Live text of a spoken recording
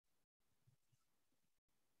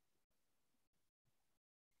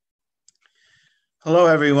Hello,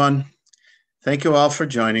 everyone. Thank you all for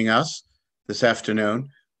joining us this afternoon.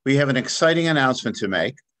 We have an exciting announcement to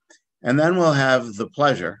make, and then we'll have the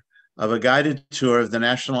pleasure of a guided tour of the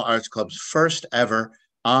National Arts Club's first ever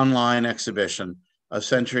online exhibition, A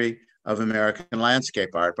Century of American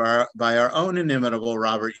Landscape Art, by our own inimitable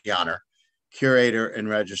Robert Yonner, curator and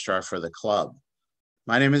registrar for the club.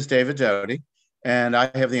 My name is David Doty, and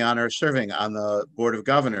I have the honor of serving on the Board of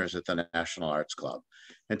Governors at the National Arts Club.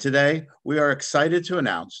 And today we are excited to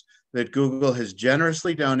announce that Google has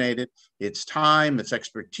generously donated its time, its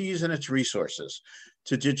expertise, and its resources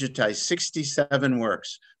to digitize 67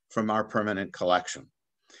 works from our permanent collection.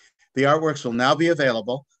 The artworks will now be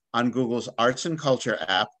available on Google's Arts and Culture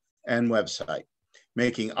app and website,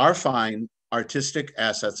 making our fine artistic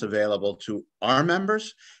assets available to our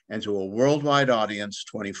members and to a worldwide audience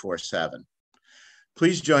 24/7.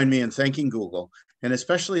 Please join me in thanking Google, and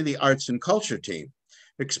especially the Arts and Culture team,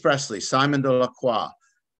 expressly Simon Delacroix,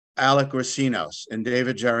 Alec Racinos, and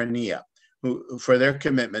David Jarania, for their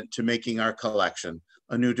commitment to making our collection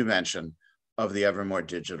a new dimension of the ever more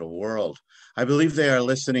digital world. I believe they are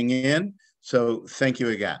listening in, so thank you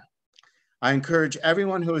again. I encourage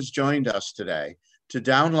everyone who has joined us today to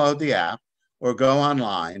download the app or go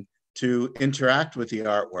online to interact with the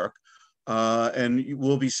artwork. And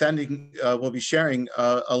we'll be sharing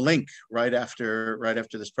a link right after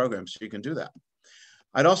this program, so you can do that.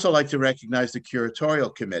 I'd also like to recognize the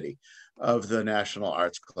curatorial committee of the National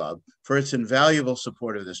Arts Club for its invaluable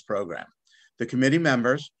support of this program. The committee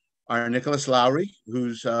members are Nicholas Lowry,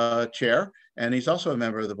 who's chair, and he's also a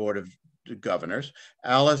member of the Board of Governors.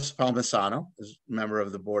 Alice Palmisano is a member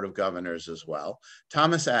of the Board of Governors as well.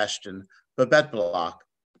 Thomas Ashton, Babette Block,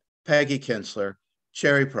 Peggy Kinsler,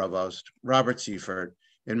 Cherry Provost, Robert Seifert,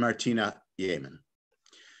 and Martina Yeaman.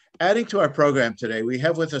 Adding to our program today, we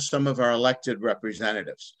have with us some of our elected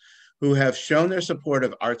representatives who have shown their support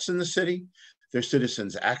of arts in the city, their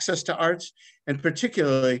citizens' access to arts, and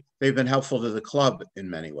particularly, they've been helpful to the club in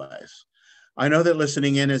many ways. I know that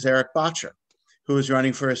listening in is Eric Botcher, who is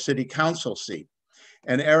running for a city council seat.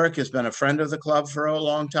 And Eric has been a friend of the club for a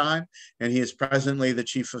long time, and he is presently the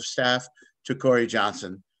chief of staff to Corey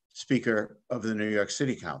Johnson, Speaker of the New York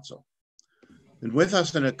City Council. And with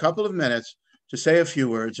us in a couple of minutes to say a few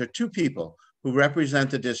words are two people who represent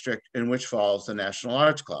the district in which falls the National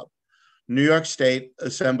Arts Club. New York State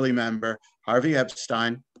Assembly member Harvey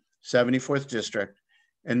Epstein, 74th District,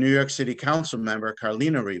 and New York City Council member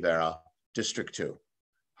Carlina Rivera, District 2.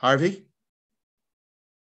 Harvey?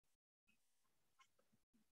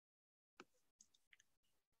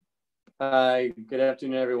 Hi, good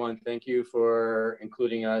afternoon, everyone. Thank you for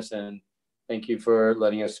including us, and thank you for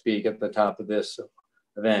letting us speak at the top of this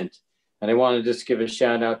event. And I want to just give a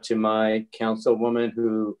shout out to my councilwoman,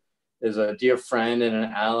 who is a dear friend and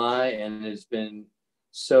an ally, and has been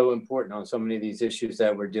so important on so many of these issues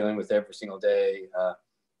that we're dealing with every single day.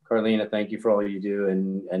 Carlina, thank you for all you do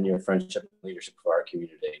and your friendship and leadership for our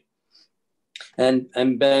community.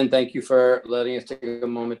 And Ben, thank you for letting us take a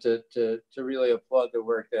moment to really applaud the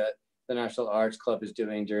work that the National Arts Club is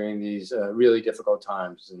doing during these really difficult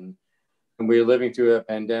times. And we're living through a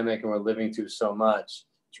pandemic, and we're living through so much.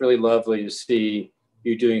 It's really lovely to see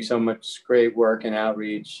you doing so much great work and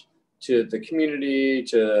outreach to the community,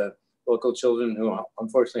 to local children who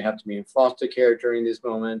unfortunately have to be in foster care during this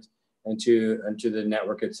moment, and to the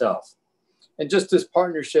network itself. And just this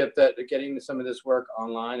partnership that getting some of this work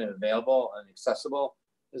online and available and accessible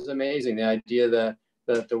is amazing. The idea that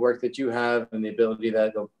the work that you have and the ability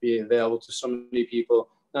that it'll be available to so many people,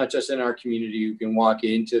 not just in our community who can walk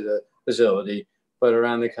into the facility, but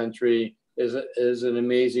around the country is an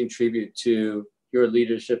amazing tribute to your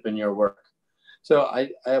leadership and your work. So I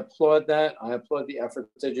applaud that. I applaud the efforts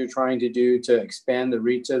that you're trying to do to expand the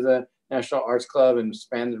reach of the National Arts Club and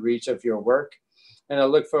expand the reach of your work. And I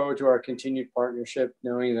look forward to our continued partnership,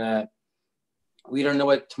 knowing that we don't know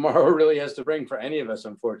what tomorrow really has to bring for any of us,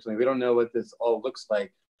 unfortunately. We don't know what this all looks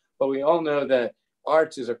like, but we all know that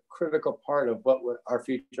arts is a critical part of what our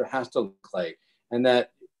future has to look like. And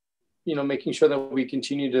that, making sure that we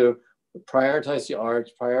continue to prioritize the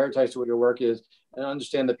arts, prioritize what your work is, and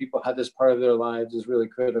understand that people have this part of their lives is really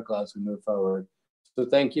critical as we move forward. So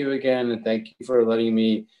thank you again, and thank you for letting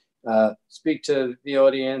me speak to the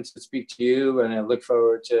audience and speak to you, and I look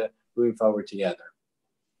forward to moving forward together.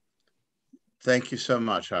 Thank you so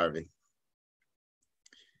much, Harvey.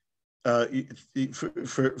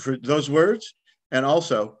 For those words, and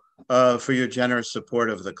also for your generous support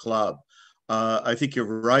of the club. I think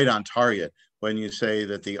you're right on target when you say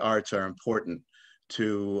that the arts are important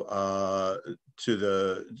to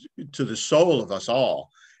the soul of us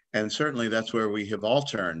all, and certainly that's where we have all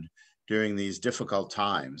turned during these difficult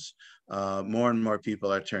times, more and more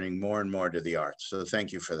people are turning more and more to the arts. So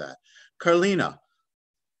thank you for that. Carlina,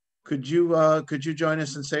 could you join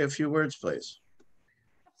us and say a few words, please?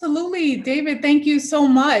 Absolutely, David, thank you so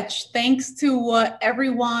much. Thanks to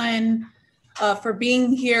everyone for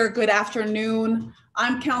being here. Good afternoon.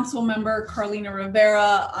 I'm Council Member Carlina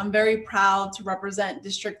Rivera. I'm very proud to represent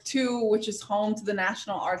District 2, which is home to the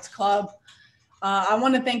National Arts Club. I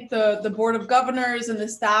want to thank the Board of Governors and the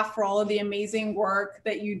staff for all of the amazing work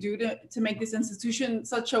that you do to make this institution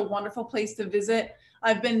such a wonderful place to visit.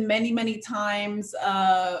 I've been many, many times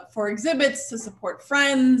for exhibits, to support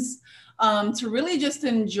friends, to really just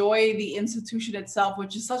enjoy the institution itself,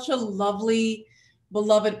 which is such a lovely,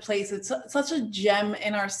 beloved place. It's such a gem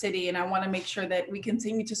in our city, and I want to make sure that we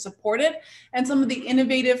continue to support it and some of the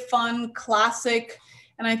innovative, fun, classic,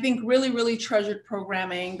 and I think really, really treasured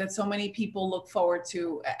programming that so many people look forward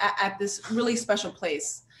to at this really special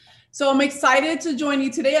place. So I'm excited to join you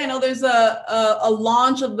today. I know there's a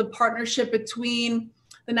launch of the partnership between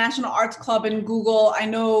the National Arts Club and Google. I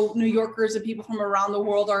know New Yorkers and people from around the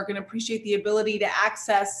world are going to appreciate the ability to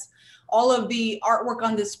access all of the artwork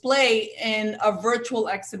on display in a virtual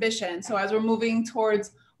exhibition. So as we're moving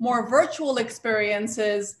towards more virtual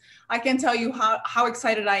experiences, I can tell you how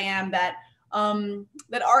excited I am that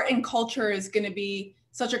that art and culture is going to be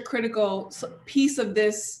such a critical piece of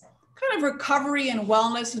this kind of recovery and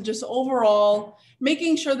wellness, and just overall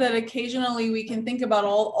making sure that occasionally we can think about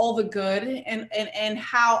all the good and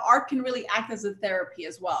how art can really act as a therapy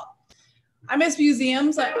as well. I miss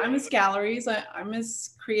museums, I miss galleries, I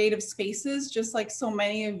miss creative spaces, just like so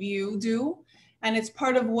many of you do. And it's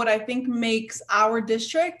part of what I think makes our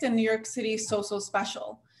district and New York City so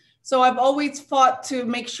special. So I've always fought to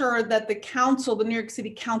make sure that the council, the New York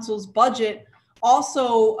City Council's budget,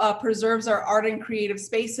 also preserves our art and creative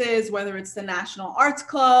spaces, whether it's the National Arts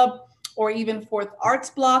Club or even Fourth Arts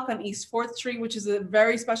Block on East 4th Street, which is a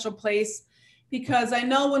very special place. Because I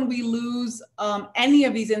know when we lose any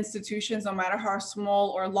of these institutions, no matter how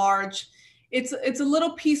small or large, it's a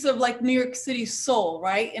little piece of like New York City's soul,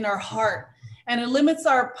 right, in our heart. And it limits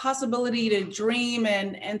our possibility to dream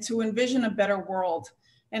and to envision a better world.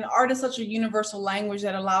 And art is such a universal language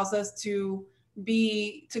that allows us to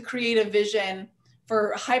create a vision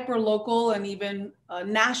for hyper local and even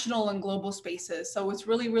national and global spaces. So it's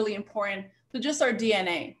really, really important to just our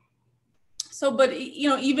DNA. So, but you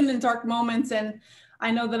know, even in dark moments, and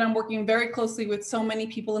I know that I'm working very closely with so many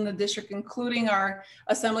people in the district, including our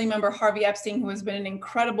Assembly Member Harvey Epstein, who has been an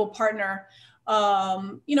incredible partner.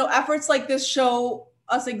 You know, efforts like this show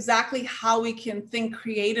us exactly how we can think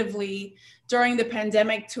creatively during the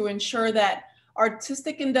pandemic to ensure that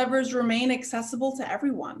artistic endeavors remain accessible to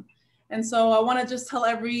everyone. And so I want to just tell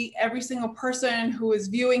every single person who is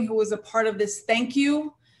viewing, who is a part of this, thank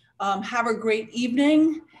you. Have a great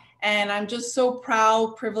evening. And I'm just so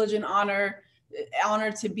proud, privileged, and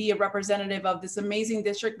honored to be a representative of this amazing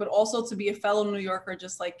district, but also to be a fellow New Yorker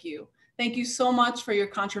just like you. Thank you so much for your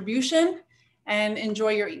contribution, and enjoy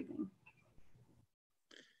your evening.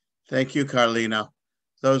 Thank you, Carlina.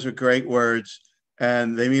 Those are great words,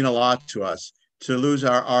 and they mean a lot to us. To lose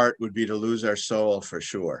our art would be to lose our soul for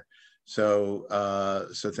sure. So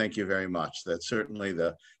thank you very much. That's certainly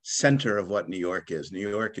the center of what New York is. New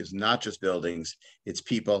York is not just buildings, it's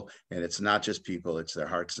people, and it's not just people, it's their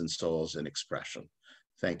hearts and souls and expression.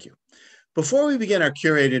 Thank you. Before we begin our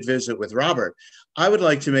curated visit with Robert, I would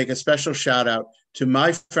like to make a special shout out to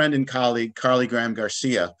my friend and colleague, Carly Graham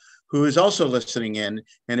Garcia, who is also listening in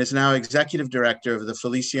and is now Executive Director of the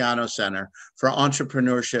Feliciano Center for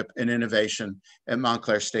Entrepreneurship and Innovation at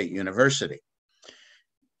Montclair State University.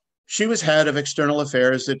 She was head of external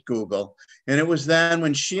affairs at Google, and it was then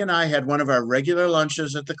when she and I had one of our regular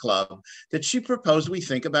lunches at the club that she proposed we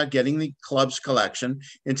think about getting the club's collection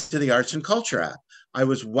into the Arts and Culture app. I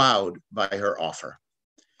was wowed by her offer.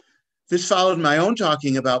 This followed my own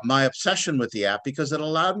talking about my obsession with the app because it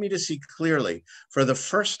allowed me to see clearly for the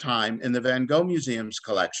first time in the Van Gogh Museum's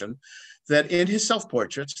collection that in his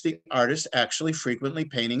self-portraits, the artist actually frequently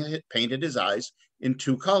painted his eyes in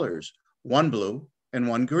two colors, one blue and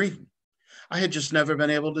one green. I had just never been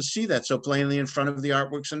able to see that so plainly in front of the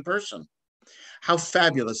artworks in person. How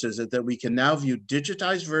fabulous is it that we can now view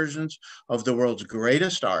digitized versions of the world's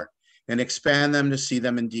greatest art and expand them to see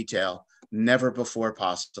them in detail, never before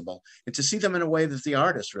possible, and to see them in a way that the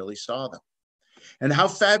artist really saw them. And how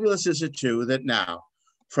fabulous is it too that now,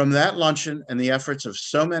 from that luncheon and the efforts of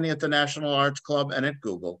so many at the National Arts Club and at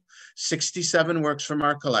Google, 67 works from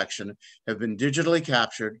our collection have been digitally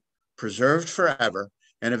captured, preserved forever,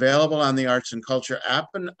 and available on the Arts and Culture app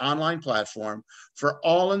and online platform for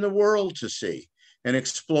all in the world to see. and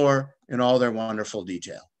explore in all their wonderful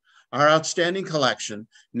detail. Our outstanding collection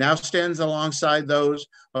now stands alongside those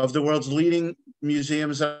of the world's leading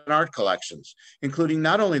museums and art collections, including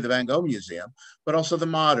not only the Van Gogh Museum, but also the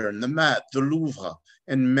Modern, the Met, the Louvre,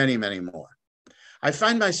 and many, many more. I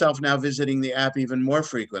find myself now visiting the app even more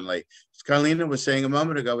frequently. As Carlina was saying a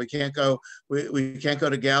moment ago, we can't go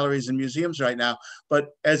to galleries and museums right now, but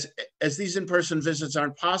as these in-person visits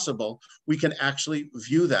aren't possible, we can actually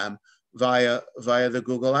view them via the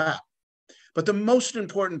Google app. But the most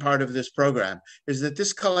important part of this program is that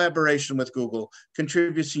this collaboration with Google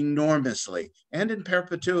contributes enormously and in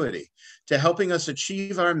perpetuity to helping us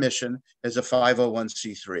achieve our mission as a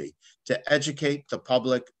 501c3, to educate the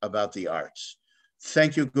public about the arts.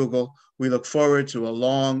 Thank you, Google. We look forward to a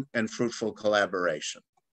long and fruitful collaboration.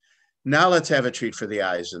 Now let's have a treat for the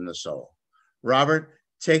eyes and the soul. Robert,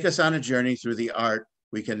 take us on a journey through the art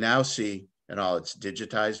we can now see in all its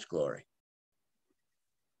digitized glory.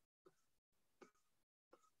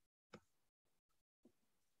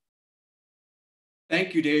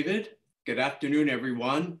 Thank you, David. Good afternoon,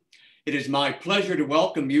 everyone. It is my pleasure to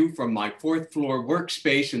welcome you from my 4th floor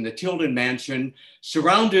workspace in the Tilden Mansion,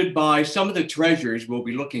 surrounded by some of the treasures we'll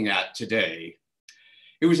be looking at today.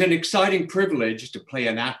 It was an exciting privilege to play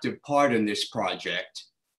an active part in this project.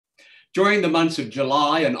 During the months of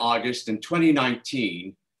July and August in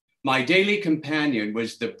 2019, my daily companion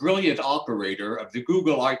was the brilliant operator of the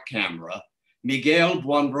Google Art Camera, Miguel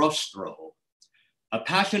Buonrostro. A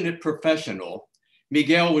passionate professional,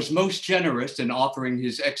 Miguel was most generous in offering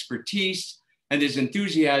his expertise and his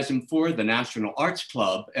enthusiasm for the National Arts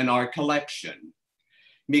Club and our collection.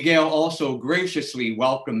 Miguel also graciously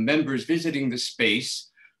welcomed members visiting the space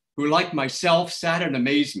who, like myself, sat in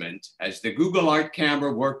amazement as the Google Art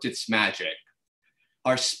Camera worked its magic.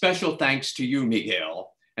 Our special thanks to you,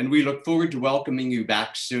 Miguel, and we look forward to welcoming you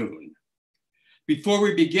back soon. Before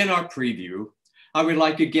we begin our preview, I would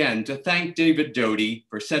like again to thank David Doty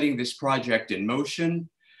for setting this project in motion,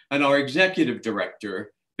 and our executive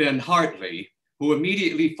director, Ben Hartley, who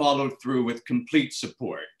immediately followed through with complete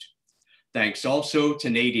support. Thanks also to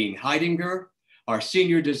Nadine Heidinger, our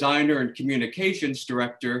senior designer and communications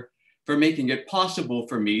director, for making it possible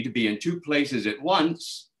for me to be in 2 places at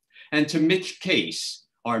once, and to Mitch Case,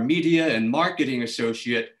 our media and marketing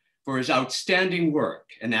associate, for his outstanding work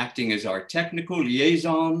in acting as our technical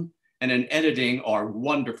liaison and in editing our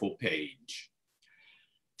wonderful page.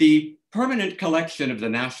 The permanent collection of the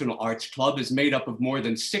National Arts Club is made up of more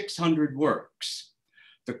than 600 works.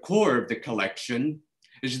 The core of the collection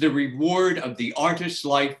is the reward of the Artist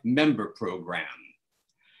Life member program.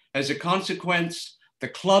 As a consequence, the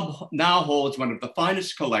club now holds one of the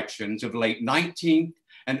finest collections of late 19th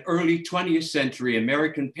and early 20th century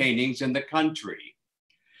American paintings in the country.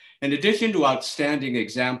 In addition to outstanding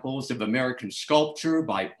examples of American sculpture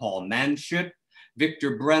by Paul Manship,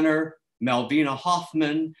 Victor Brenner, Malvina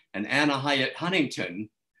Hoffman, and Anna Hyatt Huntington,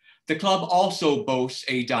 the club also boasts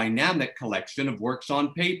a dynamic collection of works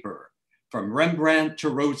on paper, from Rembrandt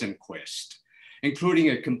to Rosenquist,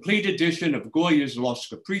 including a complete edition of Goya's Los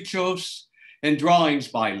Caprichos and drawings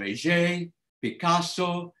by Leger,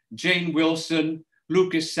 Picasso, Jane Wilson,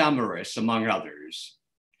 Lucas Samaras, among others.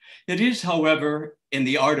 It is, however, in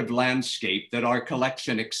the art of landscape that our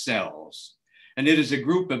collection excels. And it is a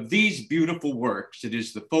group of these beautiful works that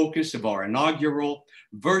is the focus of our inaugural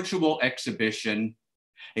virtual exhibition,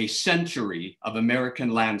 A Century of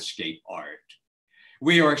American Landscape Art.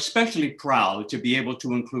 We are especially proud to be able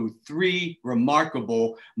to include 3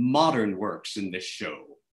 remarkable modern works in this show.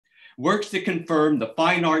 Works that confirm the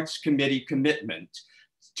Fine Arts Committee commitment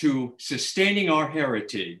to sustaining our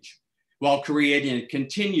heritage while creating a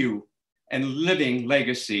continued and living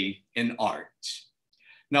legacy in art.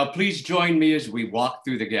 Now, please join me as we walk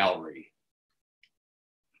through the gallery.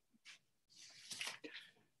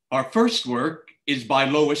 Our first work is by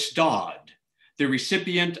Lois Dodd, the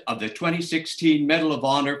recipient of the 2016 Medal of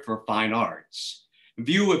Honor for Fine Arts,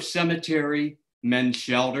 View of Cemetery, Men's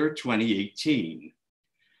Shelter 2018.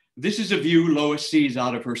 This is a view Lois sees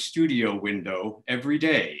out of her studio window every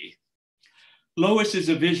day. Lois is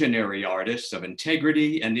a visionary artist of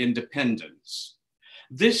integrity and independence.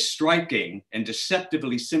 This striking and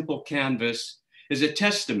deceptively simple canvas is a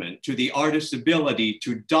testament to the artist's ability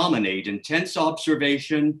to dominate intense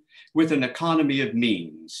observation with an economy of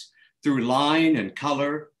means through line and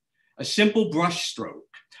color, a simple brush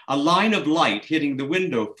stroke, a line of light hitting the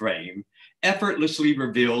window frame effortlessly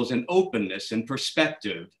reveals an openness and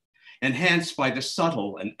perspective enhanced by the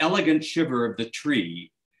subtle and elegant shiver of the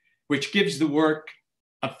tree, which gives the work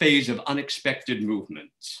a phase of unexpected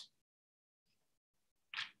movements.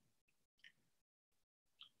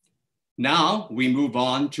 Now we move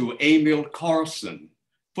on to Emil Karlsson,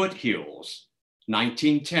 Foothills,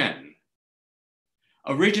 1910.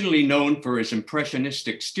 Originally known for his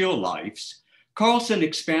impressionistic still lifes, Karlsson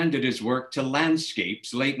expanded his work to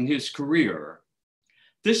landscapes late in his career.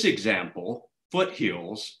 This example,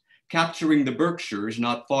 Foothills, capturing the Berkshires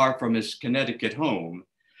not far from his Connecticut home,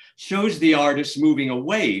 shows the artist moving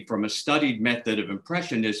away from a studied method of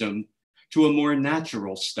impressionism to a more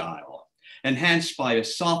natural style, enhanced by a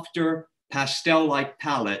softer, pastel-like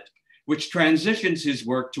palette, which transitions his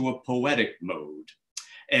work to a poetic mode.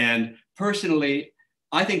 And personally,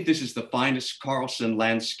 I think this is the finest Karlsson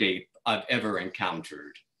landscape I've ever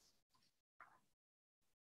encountered.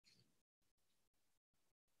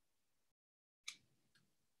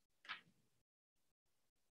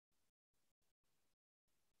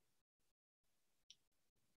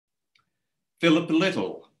 Philip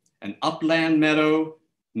Little, An Upland Meadow,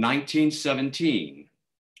 1917.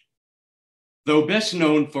 Though best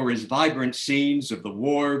known for his vibrant scenes of the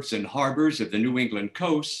wharves and harbors of the New England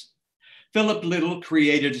coast, Philip Little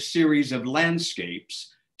created a series of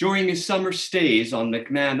landscapes during his summer stays on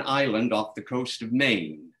McMahon Island off the coast of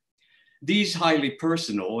Maine. These highly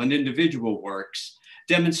personal and individual works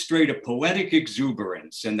demonstrate a poetic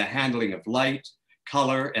exuberance in the handling of light,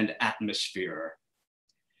 color, and atmosphere.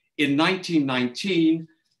 In 1919,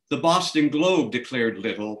 the Boston Globe declared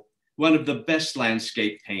Little one of the best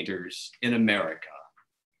landscape painters in America.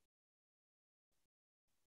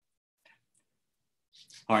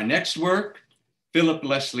 Our next work, Philip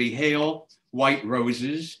Leslie Hale, White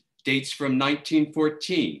Roses, dates from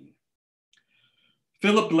 1914.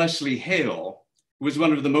 Philip Leslie Hale was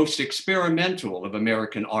one of the most experimental of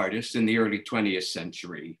American artists in the early 20th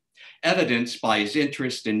century, evidenced by his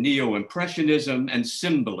interest in neo-impressionism and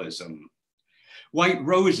symbolism. White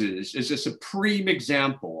Roses is a supreme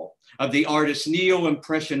example of the artist's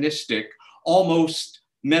neo-impressionistic, almost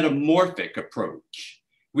metamorphic approach.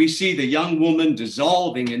 We see the young woman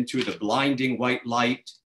dissolving into the blinding white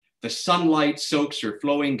light. The sunlight soaks her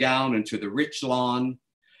flowing gown into the rich lawn,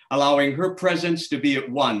 allowing her presence to be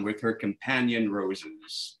at one with her companion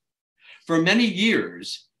roses. For many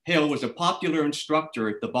years, Hale was a popular instructor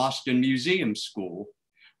at the Boston Museum School,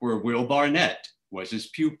 where Will Barnett was his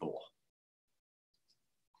pupil.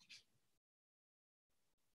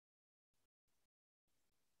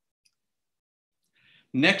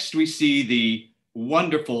 Next, we see the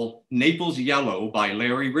wonderful Naples Yellow by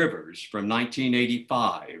Larry Rivers from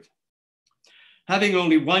 1985. Having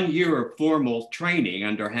only 1 year of formal training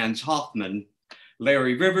under Hans Hofmann,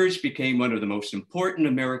 Larry Rivers became one of the most important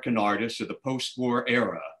American artists of the post-war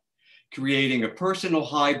era, creating a personal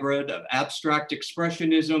hybrid of abstract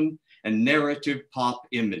expressionism and narrative pop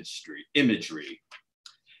imagery.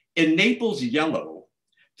 In Naples Yellow,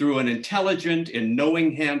 through an intelligent and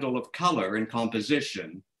knowing handle of color and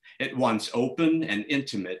composition, at once open and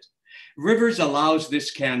intimate, Rivers allows this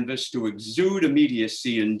canvas to exude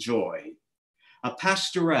immediacy and joy, a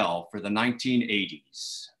pastorelle for the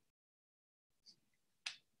 1980s.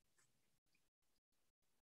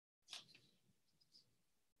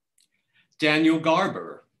 Daniel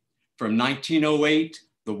Garber, from 1908,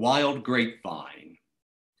 The Wild Grapevine.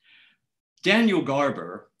 Daniel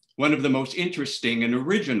Garber, one of the most interesting and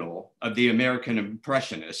original of the American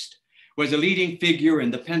Impressionists, was a leading figure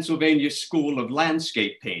in the Pennsylvania School of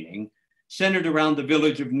Landscape Painting, centered around the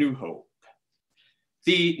village of New Hope.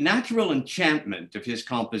 The natural enchantment of his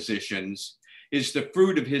compositions is the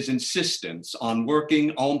fruit of his insistence on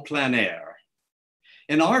working en plein air.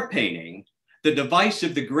 In our painting, the device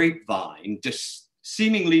of the grapevine,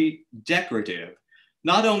 seemingly decorative,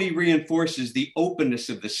 not only reinforces the openness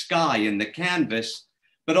of the sky in the canvas,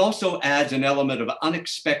 but also adds an element of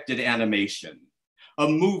unexpected animation, a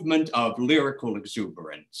movement of lyrical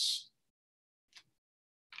exuberance.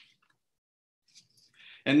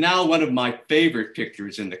 And now one of my favorite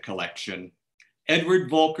pictures in the collection,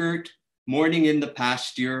 Edward Volkert, Morning in the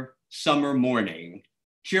Pasture, Summer Morning,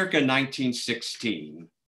 circa 1916.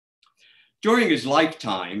 During his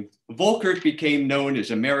lifetime, Volkert became known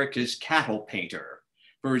as America's cattle painter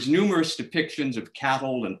for his numerous depictions of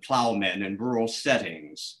cattle and plowmen in rural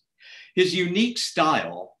settings. His unique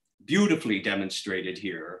style, beautifully demonstrated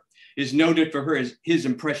here, is noted for his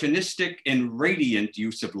impressionistic and radiant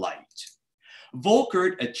use of light.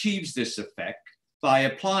 Volkert achieves this effect by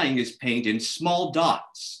applying his paint in small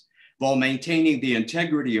dots while maintaining the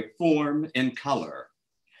integrity of form and color.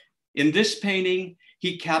 In this painting,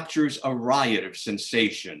 he captures a riot of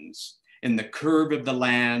sensations in the curve of the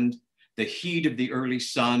land, the heat of the early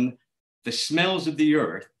sun, the smells of the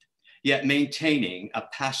earth, yet maintaining a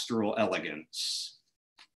pastoral elegance.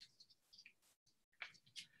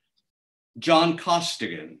 John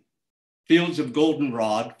Costigan, Fields of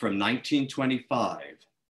Goldenrod from 1925.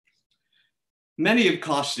 Many of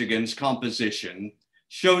Costigan's composition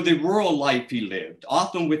show the rural life he lived,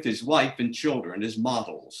 often with his wife and children as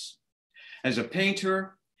models. As a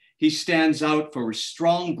painter, he stands out for his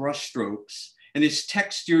strong brushstrokes and his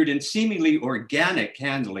textured and seemingly organic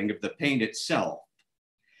handling of the paint itself.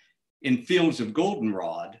 In Fields of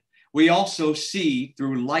Goldenrod, we also see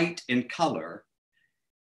through light and color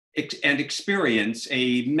and experience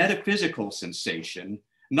a metaphysical sensation,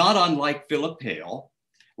 not unlike Philip Hale,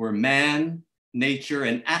 where man, nature,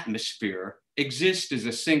 and atmosphere exist as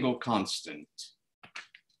a single constant.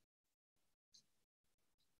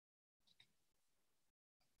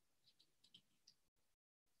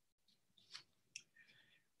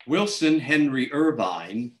 Wilson Henry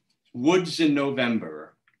Irvine, Woods in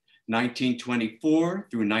November, 1924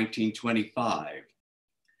 through 1925.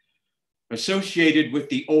 Associated with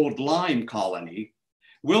the Old Lyme colony,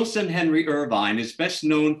 Wilson Henry Irvine is best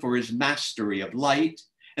known for his mastery of light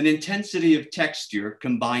and intensity of texture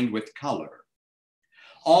combined with color.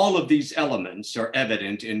 All of these elements are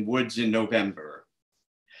evident in Woods in November.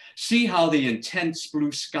 See how the intense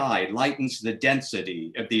blue sky lightens the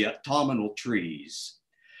density of the autumnal trees.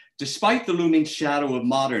 Despite the looming shadow of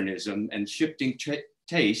modernism and shifting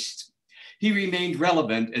taste, he remained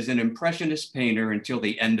relevant as an impressionist painter until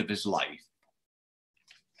the end of his life.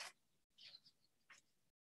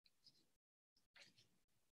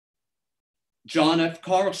 John F.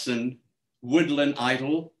 Carlson, Woodland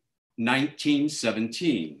Idyll,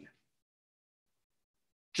 1917.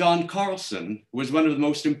 John Carlson was one of the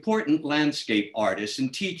most important landscape artists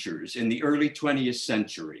and teachers in the early 20th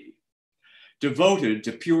century. Devoted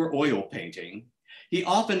to pure oil painting, he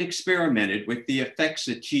often experimented with the effects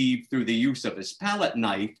achieved through the use of his palette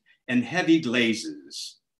knife and heavy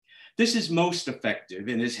glazes. This is most effective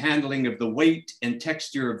in his handling of the weight and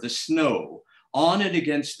texture of the snow on and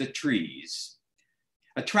against the trees.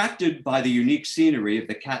 Attracted by the unique scenery of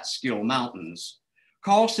the Catskill Mountains,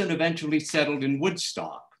 Carlson eventually settled in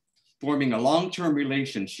Woodstock, forming a long-term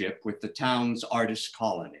relationship with the town's artist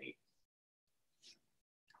colony.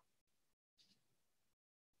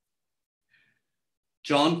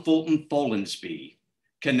 John Fulton Follansbee,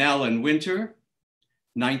 Canal in Winter,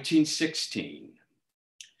 1916.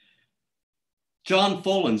 John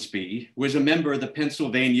Follansbee was a member of the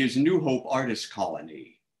Pennsylvania's New Hope artist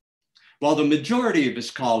colony. While the majority of his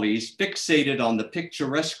colleagues fixated on the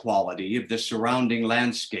picturesque quality of the surrounding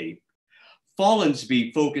landscape,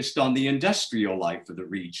 Follansbee focused on the industrial life of the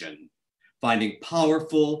region, finding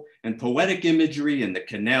powerful and poetic imagery in the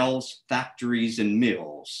canals, factories, and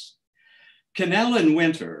mills. Canal in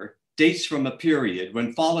Winter dates from a period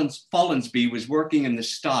when Follansbee was working in the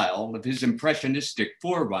style of his impressionistic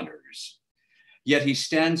forerunners. Yet he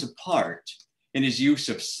stands apart in his use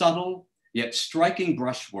of subtle yet striking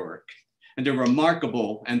brushwork and a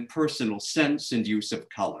remarkable and personal sense and use of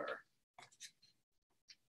color.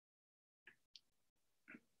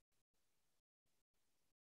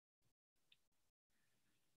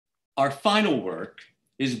 Our final work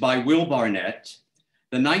is by Will Barnett,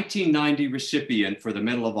 the 1990 recipient for the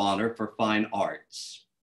Medal of Honor for Fine Arts.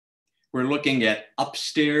 We're looking at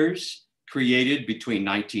Upstairs, created between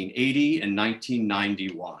 1980 and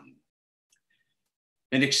 1991.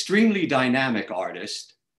 An extremely dynamic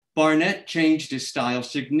artist, Barnett changed his style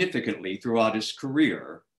significantly throughout his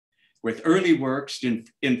career, with early works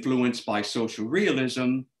influenced by social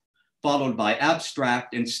realism, followed by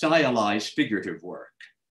abstract and stylized figurative work.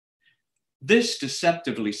 This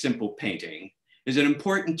deceptively simple painting is an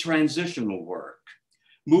important transitional work,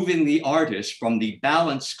 moving the artist from the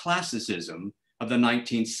balanced classicism of the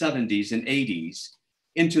 1970s and 80s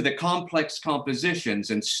into the complex compositions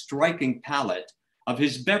and striking palette of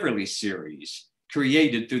his Beverly series,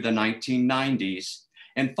 created through the 1990s,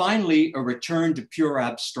 and finally a return to pure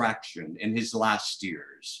abstraction in his last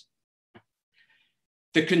years.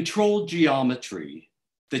 The controlled geometry,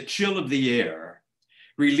 the chill of the air,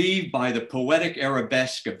 relieved by the poetic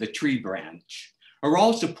arabesque of the tree branch, are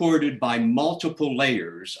all supported by multiple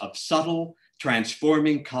layers of subtle,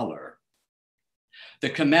 transforming color. The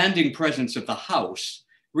commanding presence of the house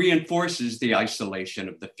reinforces the isolation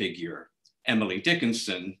of the figure, Emily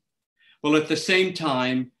Dickinson, while at the same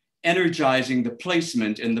time energizing the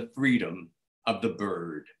placement and the freedom of the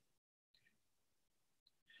bird.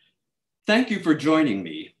 Thank you for joining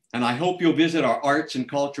me, and I hope you'll visit our arts and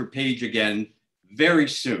culture page again very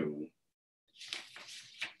soon.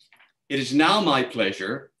 It is now my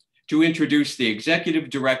pleasure to introduce the Executive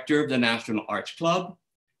Director of the National Arts Club,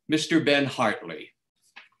 Mr. Ben Hartley.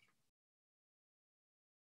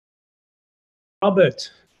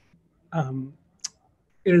 Robert,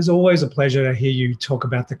 It is always a pleasure to hear you talk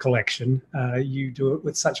about the collection. You do it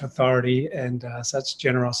with such authority and such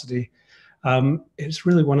generosity. It's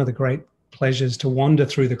really one of the great pleasures to wander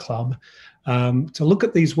through the club, to look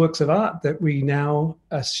at these works of art that we now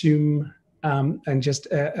assume and just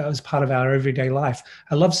as part of our everyday life.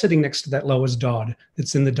 I love sitting next to that Lois Dodd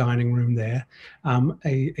that's in the dining room there,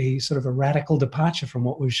 a sort of a radical departure from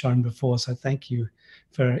what we've shown before. So thank you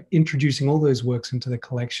for introducing all those works into the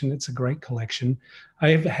collection. It's a great collection. I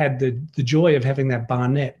have had the joy of having that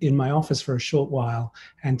Barnett in my office for a short while,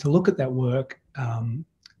 and to look at that work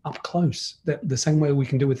up close, the same way we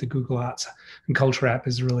can do with the Google Arts and Culture app,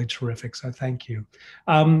 is really terrific. So thank you.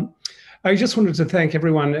 I just wanted to thank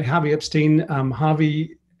everyone. Harvey Epstein,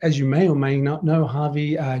 Harvey, as you may or may not know,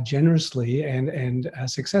 Harvey generously and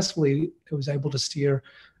successfully was able to steer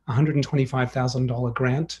a $125,000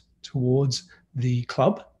 grant towards the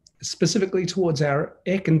club, specifically towards our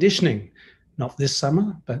air conditioning. Not this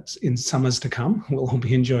summer, but in summers to come. We'll all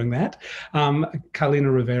be enjoying that.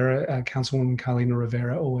 Carlina Rivera, Councilwoman Carlina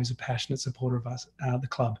Rivera, always a passionate supporter of us, the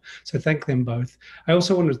club. So thank them both. I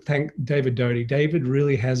also want to thank David Doty. David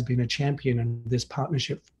really has been a champion in this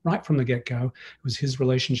partnership right from the get-go. It was his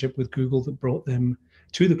relationship with Google that brought them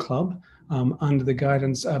to the club under the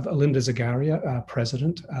guidance of Linda Zagaria, our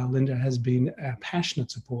president. Linda has been a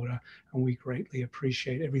passionate supporter, and we greatly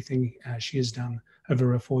appreciate everything she has done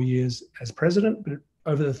over her 4 years as president, but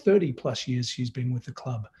over the 30 plus years she's been with the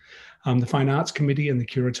club. The Fine Arts Committee and the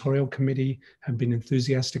Curatorial Committee have been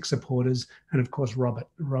enthusiastic supporters. And of course,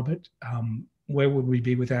 Robert, where would we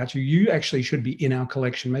be without you? You actually should be in our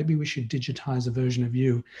collection. Maybe we should digitize a version of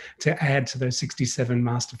you to add to those 67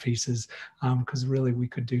 masterpieces, because really we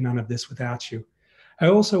could do none of this without you. I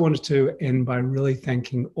also wanted to end by really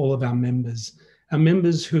thanking all of our members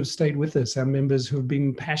who have stayed with us, our members who have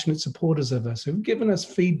been passionate supporters of us, who've given us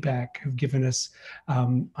feedback, who've given us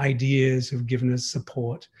ideas, who've given us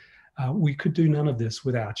support. We could do none of this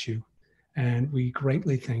without you. And we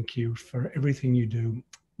greatly thank you for everything you do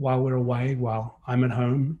while we're away, while I'm at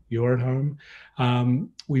home, you're at home.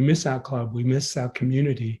 We miss our club, we miss our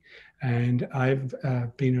community. And I've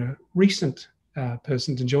been a recent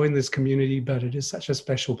person to join this community, but it is such a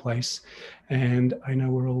special place. And I know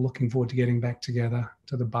we're all looking forward to getting back together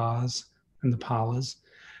to the bars and the parlors.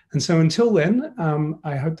 And so until then,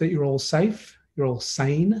 I hope that you're all safe, you're all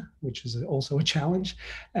sane, which is also a challenge.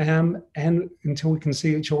 And until we can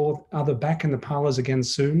see each other back in the parlors again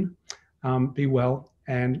soon, be well.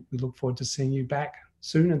 And we look forward to seeing you back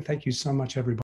soon. And thank you so much, everybody.